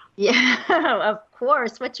 Yeah, of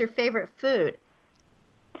course. What's your favorite food?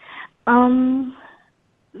 Vegan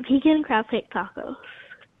crab cake tacos.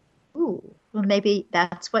 Ooh, well, maybe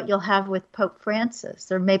that's what you'll have with Pope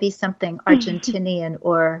Francis, or maybe something Argentinian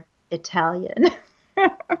or Italian.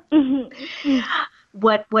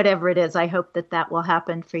 Whatever it is, I hope that will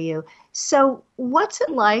happen for you. So what's it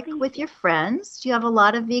like with your friends? Do you have a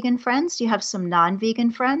lot of vegan friends? Do you have some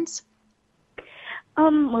non-vegan friends?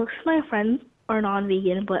 Most of my friends are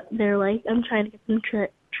non-vegan, but they're like, I'm trying to get them to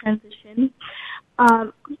transition.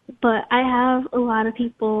 But I have a lot of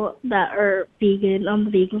people that are vegan on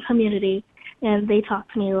the vegan community, and they talk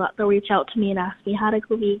to me a lot. They'll reach out to me and ask me how to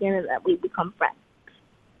go vegan, and that we become friends.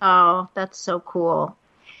 Oh, that's so cool.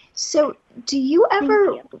 So do you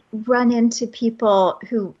ever run into people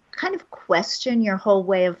who kind of question your whole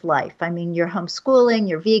way of life? I mean, you're homeschooling,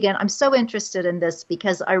 you're vegan. I'm so interested in this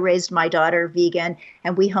because I raised my daughter vegan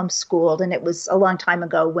and we homeschooled, and it was a long time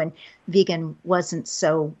ago when vegan wasn't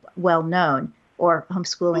so well known, or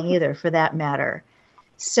homeschooling either for that matter.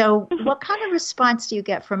 So what kind of response do you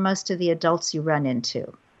get from most of the adults you run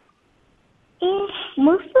into?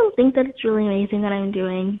 Most of them think that it's really amazing that I'm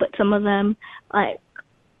doing, but some of them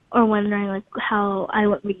are wondering how I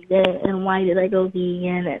went vegan and why did I go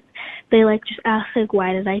vegan, and they just ask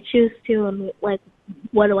why did I choose to, and what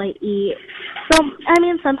do I eat. So I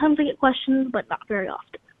mean, sometimes I get questions, but not very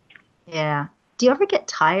often. Yeah. Do you ever get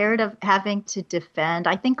tired of having to defend?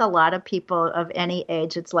 I think a lot of people of any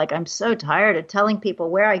age, it's like, I'm so tired of telling people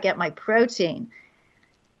where I get my protein.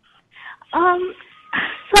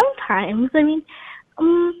 Sometimes. I mean,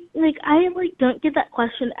 I don't get that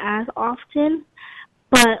question as often,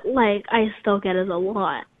 but I still get it a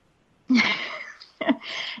lot.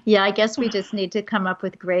 Yeah, I guess we just need to come up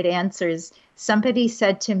with great answers. Somebody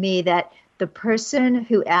said to me that the person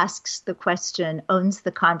who asks the question owns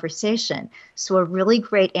the conversation. So a really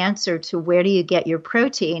great answer to where do you get your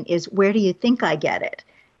protein is, where do you think I get it?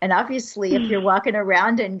 And obviously, if you're walking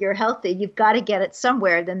around and you're healthy, you've got to get it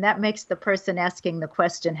somewhere. Then that makes the person asking the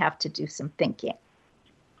question have to do some thinking.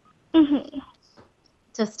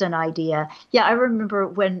 Just an idea. Yeah, I remember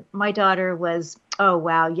when my daughter was, oh,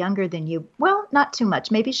 wow, younger than you. Well, not too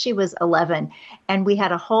much. Maybe she was 11. And we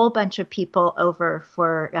had a whole bunch of people over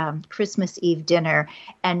for Christmas Eve dinner.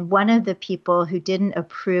 And one of the people who didn't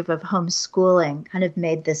approve of homeschooling kind of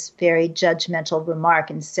made this very judgmental remark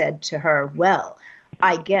and said to her, well,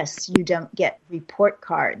 I guess you don't get report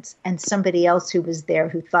cards. And somebody else who was there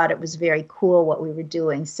who thought it was very cool what we were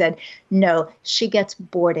doing said, no, she gets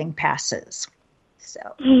boarding passes. So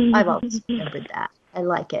I've always remembered that. I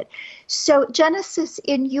like it. So Genesis,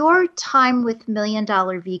 in your time with Million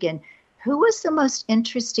Dollar Vegan, who was the most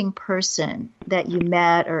interesting person that you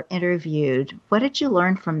met or interviewed? What did you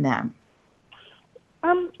learn from them?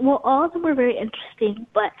 Well, all of them were very interesting,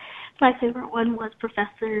 but my favorite one was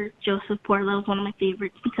Professor Joseph Porlow. Was one of my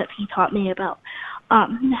favorites because he taught me about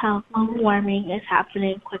how global warming is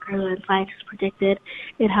happening quicker than scientists predicted,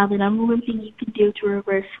 and how the number one thing you can do to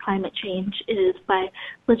reverse climate change is by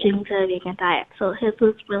switching to a vegan diet. So his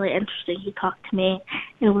was really interesting. He talked to me,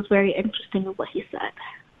 and it was very interesting what he said.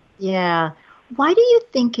 Yeah. Why do you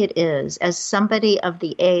think it is, as somebody of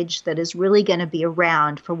the age that is really going to be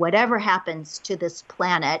around for whatever happens to this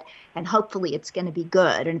planet, and hopefully it's going to be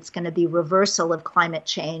good, and it's going to be reversal of climate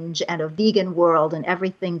change and a vegan world and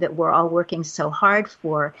everything that we're all working so hard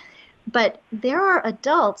for. But there are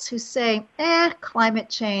adults who say, climate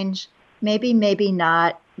change, maybe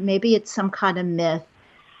not, maybe it's some kind of myth.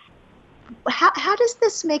 How does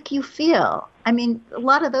this make you feel? I mean, a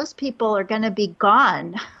lot of those people are going to be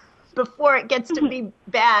gone before it gets to be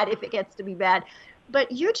bad, if it gets to be bad. But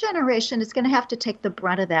your generation is going to have to take the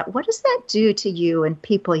brunt of that. What does that do to you and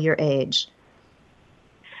people your age?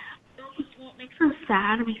 Well, it makes us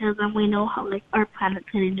sad because we know how our planet's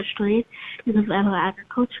getting destroyed because of animal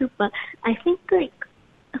agriculture. But I think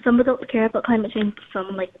some don't care about climate change,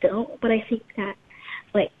 some don't. But I think that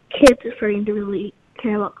kids are starting to really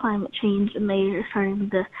care about climate change, and they are starting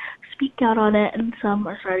to speak out on it, and some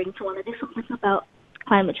are starting to want to do something about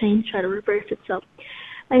climate change, try to reverse it. So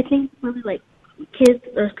I think really kids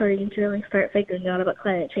are starting to really start figuring out about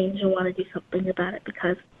climate change and want to do something about it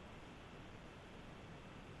because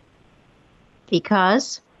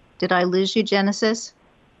did I lose you, Genesis?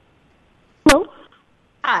 No.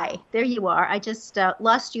 Hi, there you are. I just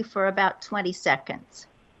lost you for about 20 seconds.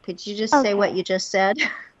 Could you just say what you just said?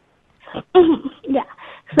 Yeah.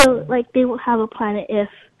 So they will have a planet if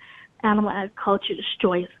animal agriculture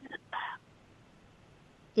destroys it.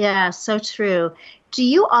 Yeah, so true. Do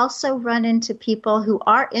you also run into people who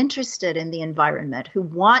are interested in the environment, who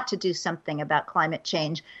want to do something about climate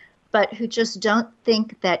change, but who just don't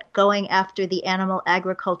think that going after the animal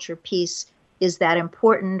agriculture piece is that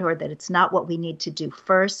important, or that it's not what we need to do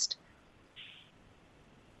first?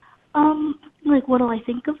 What do I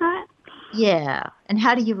think of that? Yeah, and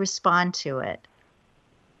how do you respond to it?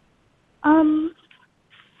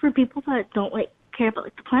 For people that don't care about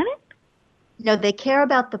the planet? No, they care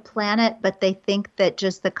about the planet, but they think that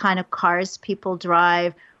just the kind of cars people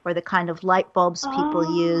drive or the kind of light bulbs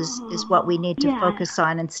people use is what we need to focus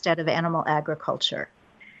on instead of animal agriculture.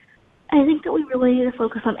 I think that we really need to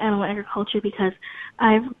focus on animal agriculture because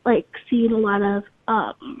I've seen a lot of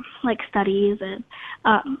studies and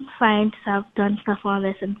scientists have done stuff on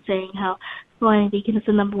this and saying how going vegan is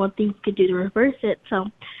the number one thing you could do to reverse it. So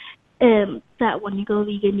that when you go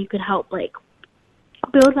vegan, you could help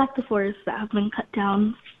build back the forests that have been cut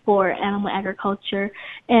down for animal agriculture.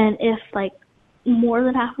 And if more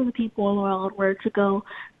than half of the people in the world were to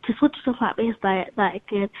switch to a plant-based diet, that it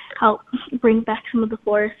could help bring back some of the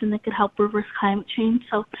forests and it could help reverse climate change.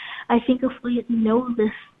 So I think if we know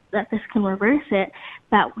that this can reverse it,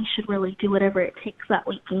 that we should really do whatever it takes that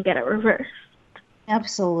we can get it reversed.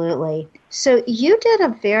 Absolutely. So you did a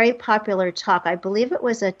very popular talk. I believe it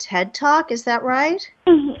was a TED Talk. Is that right?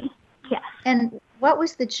 Mm-hmm. Yes. And what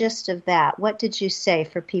was the gist of that? What did you say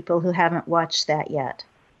for people who haven't watched that yet?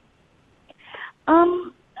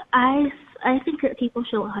 I think that people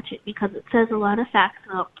should watch it because it says a lot of facts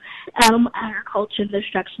about animal agriculture and the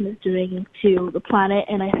destruction it's doing to the planet.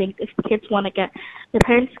 And I think if kids want to get their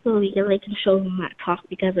parents to go vegan, they can show them that talk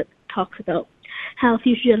because it talks about how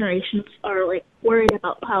future generations are worried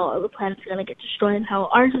about how the planet's going to get destroyed and how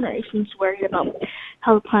our generation's worried about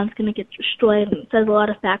how the planet's going to get destroyed. And it says a lot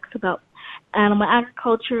of facts about animal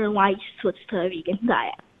agriculture and why you should switch to a vegan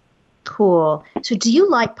diet. Cool. So do you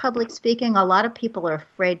like public speaking? A lot of people are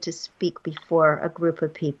afraid to speak before a group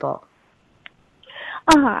of people.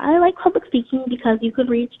 I like public speaking because you can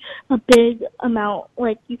reach a big amount,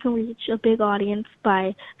 you can reach a big audience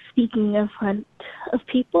by speaking in front of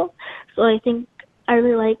people. So I think I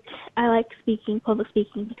like public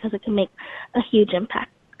speaking because it can make a huge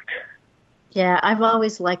impact. Yeah, I've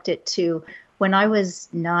always liked it too. When I was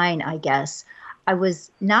 9, I guess, I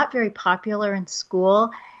was not very popular in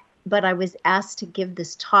school, but I was asked to give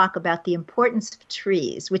this talk about the importance of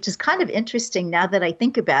trees, which is kind of interesting now that I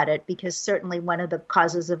think about it, because certainly one of the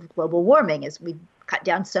causes of global warming is we cut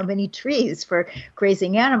down so many trees for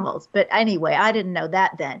grazing animals. But anyway, I didn't know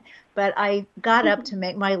that then. But I got up to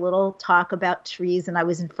make my little talk about trees, and I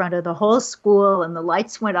was in front of the whole school, and the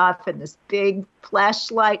lights went off, and this big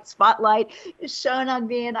flashlight, spotlight shone on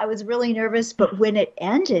me, and I was really nervous. But when it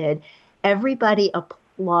ended, everybody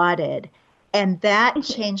applauded, and that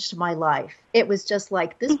changed my life. It was just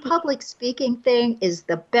like, this public speaking thing is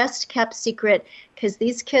the best kept secret, because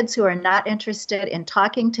these kids who are not interested in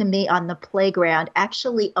talking to me on the playground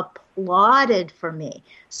actually applauded for me.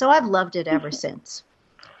 So I've loved it ever since.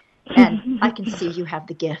 And I can see you have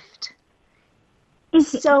the gift.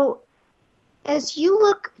 So as you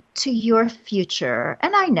look to your future,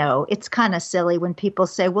 and I know it's kind of silly when people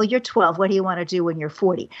say, well, you're 12, what do you want to do when you're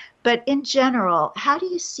 40? But in general, how do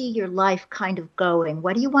you see your life kind of going?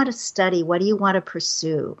 What do you want to study? What do you want to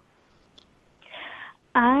pursue?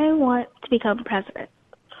 I want to become president.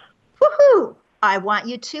 Woohoo! I want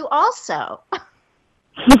you to also.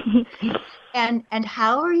 And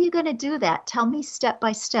how are you going to do that? Tell me step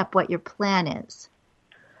by step what your plan is.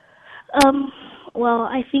 Well,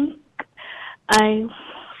 I think I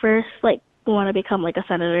first want to become a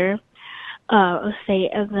senator of state,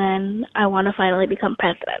 and then I want to finally become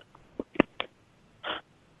president.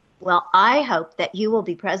 Well, I hope that you will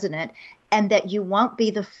be president and that you won't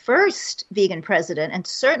be the first vegan president, and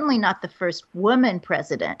certainly not the first woman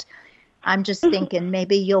president. I'm just thinking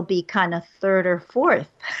maybe you'll be kind of third or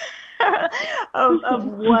fourth of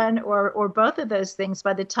one or both of those things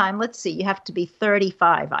by the time, let's see, you have to be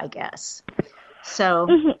 35, I guess. So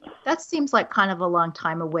that seems like kind of a long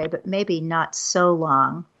time away, but maybe not so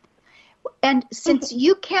long. And since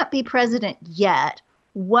you can't be president yet,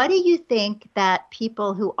 what do you think that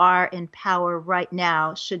people who are in power right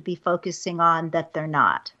now should be focusing on that they're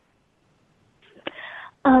not?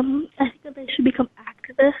 I think that they should become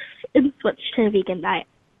activists and switch to a vegan diet.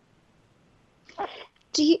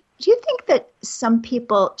 Do you think that some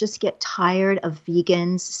people just get tired of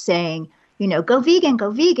vegans saying, go vegan,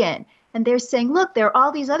 go vegan? And they're saying, look, there are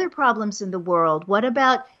all these other problems in the world. What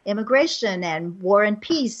about immigration and war and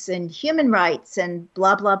peace and human rights and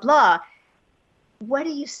blah, blah, blah? What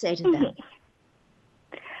do you say to them?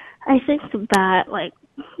 I think that,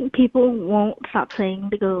 people won't stop saying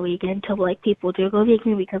to go vegan until, people do go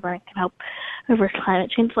vegan, because that can help reverse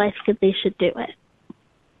climate change. So I think they should do it.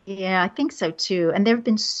 Yeah, I think so too. And there have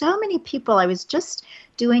been so many people. I was just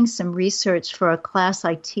doing some research for a class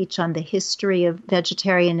I teach on the history of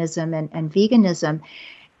vegetarianism and veganism.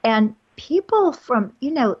 And people from,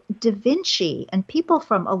 Da Vinci and people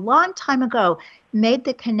from a long time ago made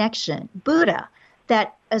the connection, Buddha,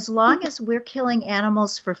 that as long as we're killing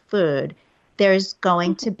animals for food, there's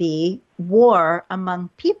going to be war among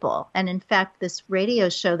people. And in fact, this radio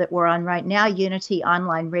show that we're on right now, Unity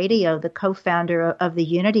Online Radio, the co-founder of the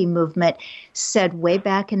Unity movement, said way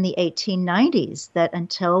back in the 1890s that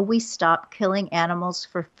until we stop killing animals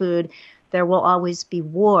for food, there will always be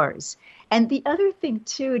wars. And the other thing,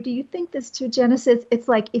 too, do you think this too, Genesis? It's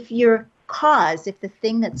like if your cause, if the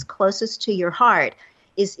thing that's closest to your heart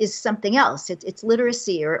is something else, it's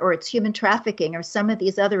literacy or it's human trafficking or some of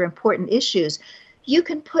these other important issues, you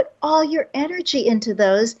can put all your energy into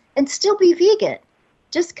those and still be vegan.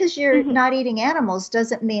 Just because you're not eating animals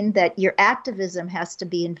doesn't mean that your activism has to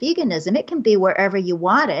be in veganism. It can be wherever you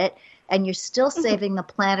want it, and you're still saving the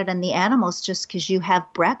planet and the animals just because you have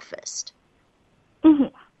breakfast.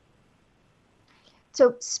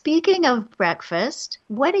 So speaking of breakfast,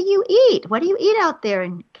 what do you eat? What do you eat out there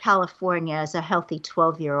in California as a healthy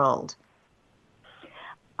 12-year-old?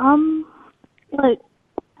 I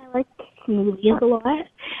like smoothies a lot,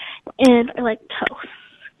 and I like toast.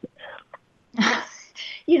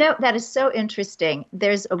 That is so interesting.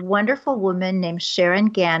 There's a wonderful woman named Sharon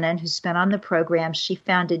Gannon who's been on the program. She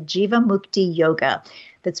founded Jivamukti Yoga,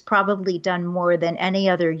 that's probably done more than any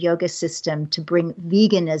other yoga system to bring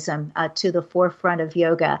veganism to the forefront of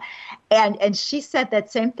yoga. And she said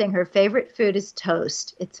that same thing. Her favorite food is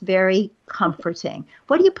toast. It's very comforting.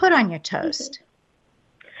 What do you put on your toast?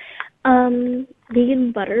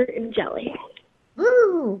 Vegan butter and jelly.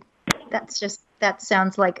 Ooh, that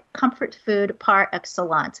sounds like comfort food par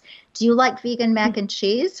excellence. Do you like vegan mac and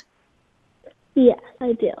cheese? Yes,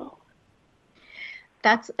 I do.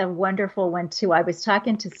 That's a wonderful one, too. I was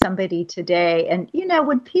talking to somebody today, and,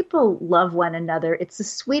 when people love one another, it's the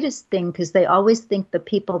sweetest thing because they always think the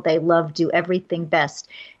people they love do everything best.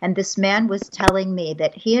 And this man was telling me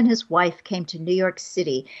that he and his wife came to New York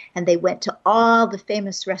City, and they went to all the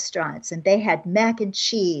famous restaurants, and they had mac and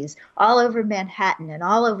cheese all over Manhattan and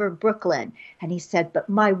all over Brooklyn. And he said, but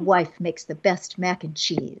my wife makes the best mac and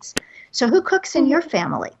cheese. So who cooks in your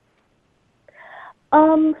family?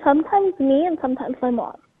 Sometimes me and sometimes my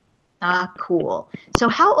mom. Ah, cool. So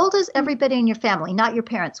how old is everybody in your family? Not your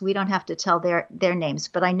parents. We don't have to tell their names,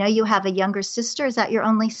 but I know you have a younger sister. Is that your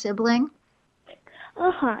only sibling?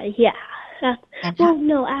 Yeah.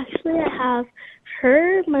 No, actually I have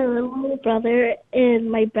her, my little brother, and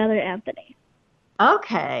my brother Anthony.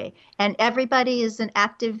 Okay. And everybody is an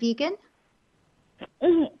active vegan?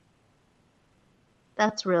 Mm-hmm.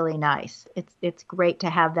 That's really nice. It's great to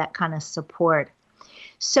have that kind of support.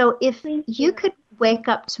 So if you could wake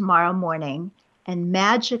up tomorrow morning and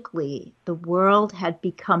magically the world had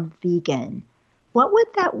become vegan, what would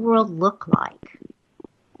that world look like?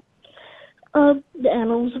 The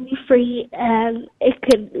animals would be free and it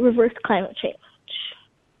could reverse climate change.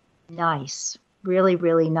 Nice. Really,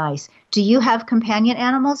 really nice. Do you have companion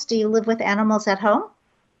animals? Do you live with animals at home?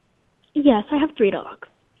 Yes, I have 3 dogs.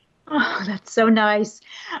 Oh, that's so nice.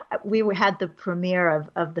 We had the premiere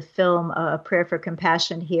of the film A Prayer for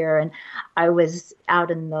Compassion here, and I was out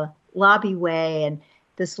in the lobby way, and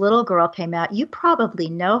this little girl came out. You probably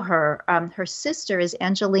know her. Her sister is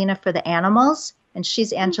Angelina for the Animals, and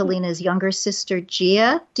she's Angelina's younger sister,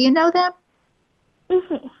 Gia. Do you know them?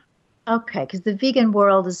 Mm-hmm. Okay, because the vegan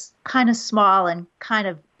world is kind of small and kind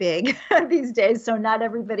of big these days, so not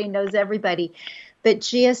everybody knows everybody. But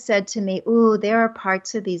Gia said to me, there are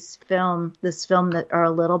parts of this film that are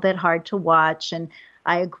a little bit hard to watch. And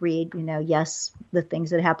I agreed, yes, the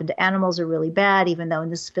things that happen to animals are really bad, even though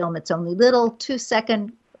in this film it's only little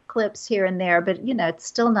 2-second clips here and there. But, it's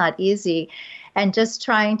still not easy. And just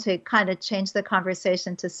trying to kind of change the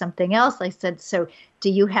conversation to something else, I said, so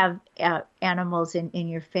do you have animals in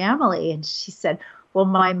your family? And she said, well,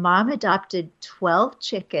 my mom adopted 12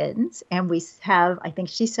 chickens, and we have, I think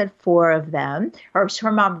she said 4 of them, or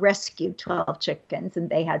her mom rescued 12 chickens, and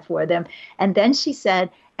they had 4 of them. And then she said,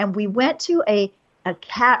 and we went to a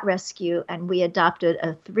cat rescue, and we adopted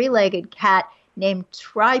a 3-legged cat named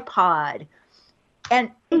Tripod.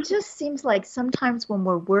 And it just seems like sometimes when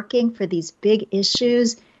we're working for these big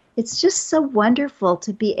issues, it's just so wonderful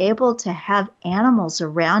to be able to have animals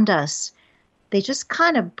around us. They just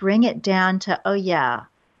kind of bring it down to,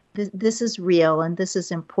 this is real and this is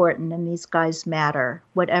important and these guys matter,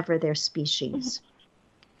 whatever their species.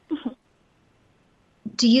 Mm-hmm.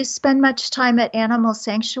 Do you spend much time at animal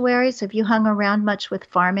sanctuaries? Have you hung around much with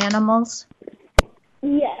farm animals?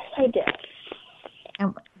 Yes, I do.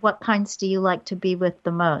 And what kinds do you like to be with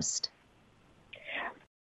the most?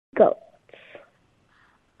 Goats.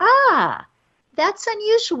 Ah, that's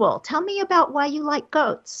unusual. Tell me about why you like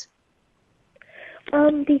goats.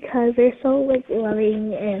 Because they're so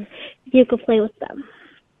loving and you can play with them.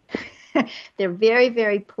 They're very,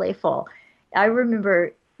 very playful. I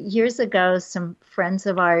remember years ago, some friends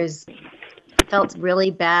of ours felt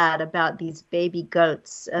really bad about these baby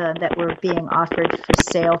goats that were being offered for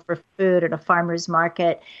sale for food at a farmer's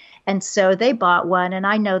market. And so they bought one, and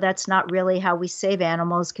I know that's not really how we save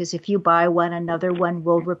animals, because if you buy one, another one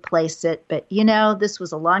will replace it. But, this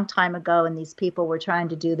was a long time ago, and these people were trying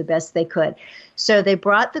to do the best they could. So they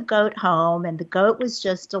brought the goat home, and the goat was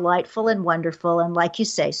just delightful and wonderful, and like you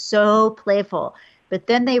say, so playful. But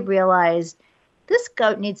then they realized this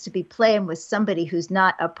goat needs to be playing with somebody who's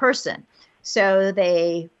not a person. So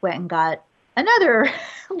they went and got another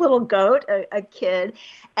little goat, a kid.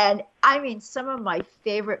 And I mean, some of my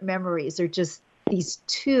favorite memories are just these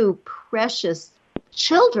 2 precious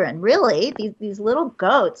children, really, these little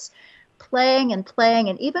goats playing and playing.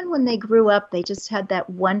 And even when they grew up, they just had that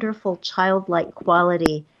wonderful childlike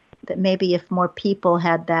quality that maybe if more people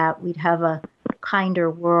had that, we'd have a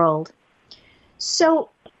kinder world. So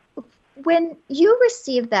when you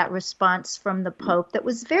received that response from the Pope, that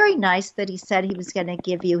was very nice that he said he was going to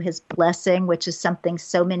give you his blessing, which is something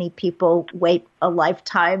so many people wait a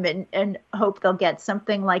lifetime and hope they'll get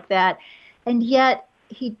something like that. And yet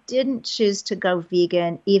he didn't choose to go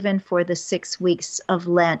vegan even for the 6 weeks of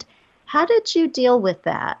Lent. How did you deal with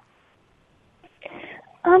that?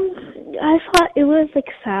 I thought it was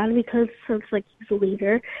sad because since he's a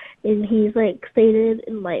leader and he's stated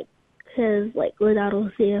in his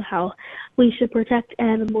Laudato Si of how we should protect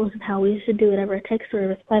animals and how we should do whatever it takes to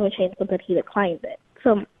reverse climate change, but he declines it.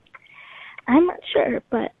 So I'm not sure,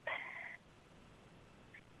 but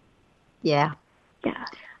yeah, Yeah.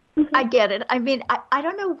 I get it. I mean, I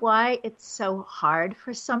don't know why it's so hard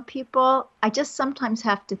for some people. I just sometimes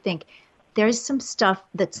have to think there's some stuff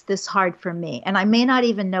that's this hard for me, and I may not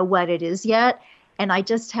even know what it is yet. And I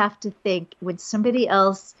just have to think when somebody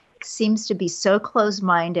else seems to be so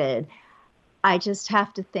closed-minded, I just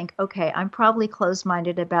have to think, okay, I'm probably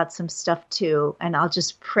closed-minded about some stuff too. And I'll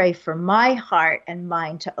just pray for my heart and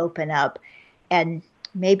mind to open up. And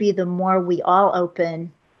maybe the more we all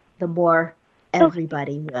open, the more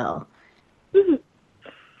everybody will. Mm-hmm.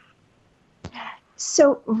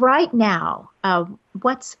 So right now,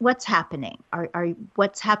 what's happening?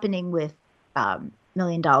 What's happening with $1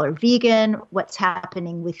 Million Vegan? What's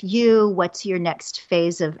happening with you? What's your next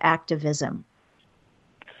phase of activism?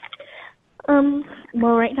 Well,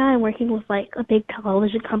 right now I'm working with like a big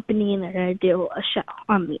television company, and they're going to do a show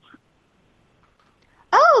on me.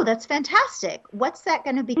 Oh, that's fantastic. What's that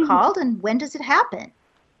going to be called, and when does it happen?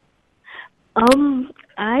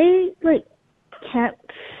 I can't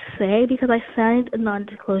say because I signed a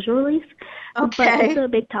non-disclosure release. Okay. But it's a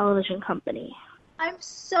big television company. I'm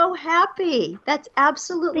so happy. That's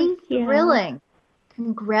absolutely thrilling.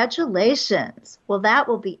 Congratulations. Well, that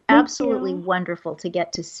will be absolutely wonderful to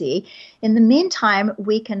get to see. In the meantime,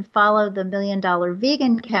 we can follow the $1 Million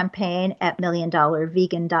Vegan campaign at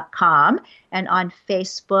milliondollarvegan.com and on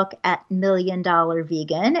Facebook at $1 Million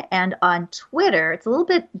Vegan, and on Twitter. It's a little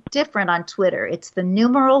bit different on Twitter. It's the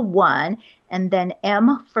numeral 1 and then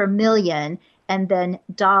M for million and then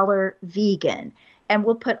 $vegan. And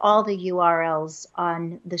we'll put all the URLs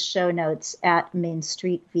on the show notes at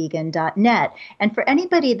mainstreetvegan.net. And for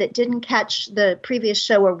anybody that didn't catch the previous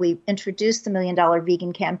show where we introduced the $1 Million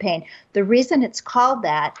Vegan campaign, the reason it's called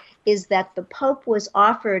that is that the Pope was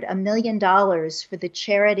offered $1 million for the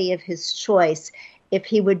charity of his choice if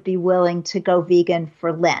he would be willing to go vegan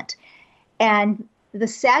for Lent. And the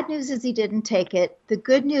sad news is he didn't take it. The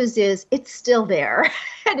good news is it's still there,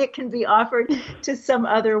 and it can be offered to some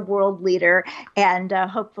other world leader. And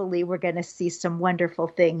hopefully we're going to see some wonderful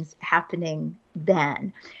things happening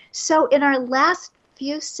then. So in our last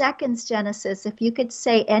few seconds, Genesis, if you could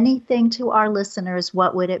say anything to our listeners,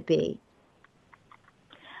 what would it be?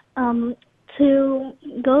 To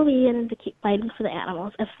go vegan and to keep fighting for the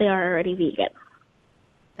animals if they are already vegan.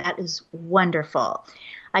 That is wonderful.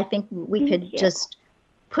 I think we could just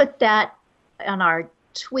put that on our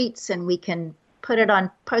tweets, and we can put it on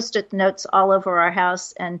Post-it notes all over our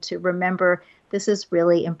house, and to remember this is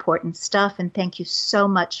really important stuff. And thank you so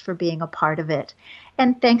much for being a part of it.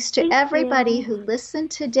 And thanks to everybody who listened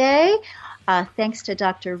today. Thanks to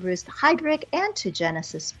Dr. Ruth Heydrich and to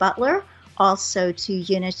Genesis Butler. Also to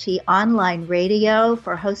Unity Online Radio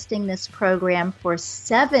for hosting this program for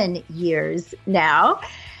 7 years now.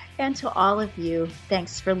 And to all of you,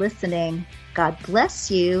 thanks for listening. God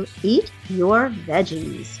bless you. Eat your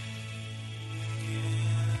veggies.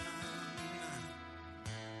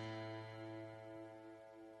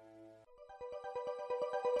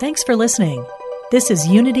 Thanks for listening. This is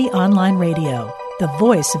Unity Online Radio, the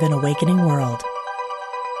voice of an awakening world.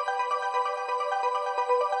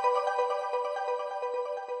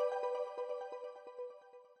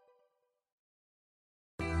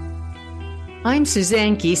 I'm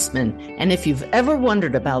Suzanne Geisman, and if you've ever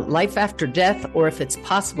wondered about life after death or if it's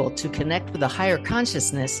possible to connect with a higher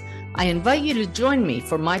consciousness, I invite you to join me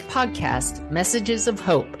for my podcast, Messages of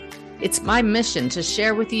Hope. It's my mission to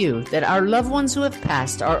share with you that our loved ones who have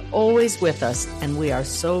passed are always with us, and we are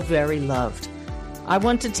so very loved. I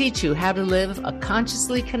want to teach you how to live a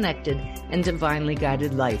consciously connected and divinely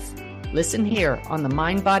guided life. Listen here on the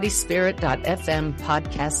mindbodyspirit.fm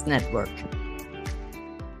podcast network.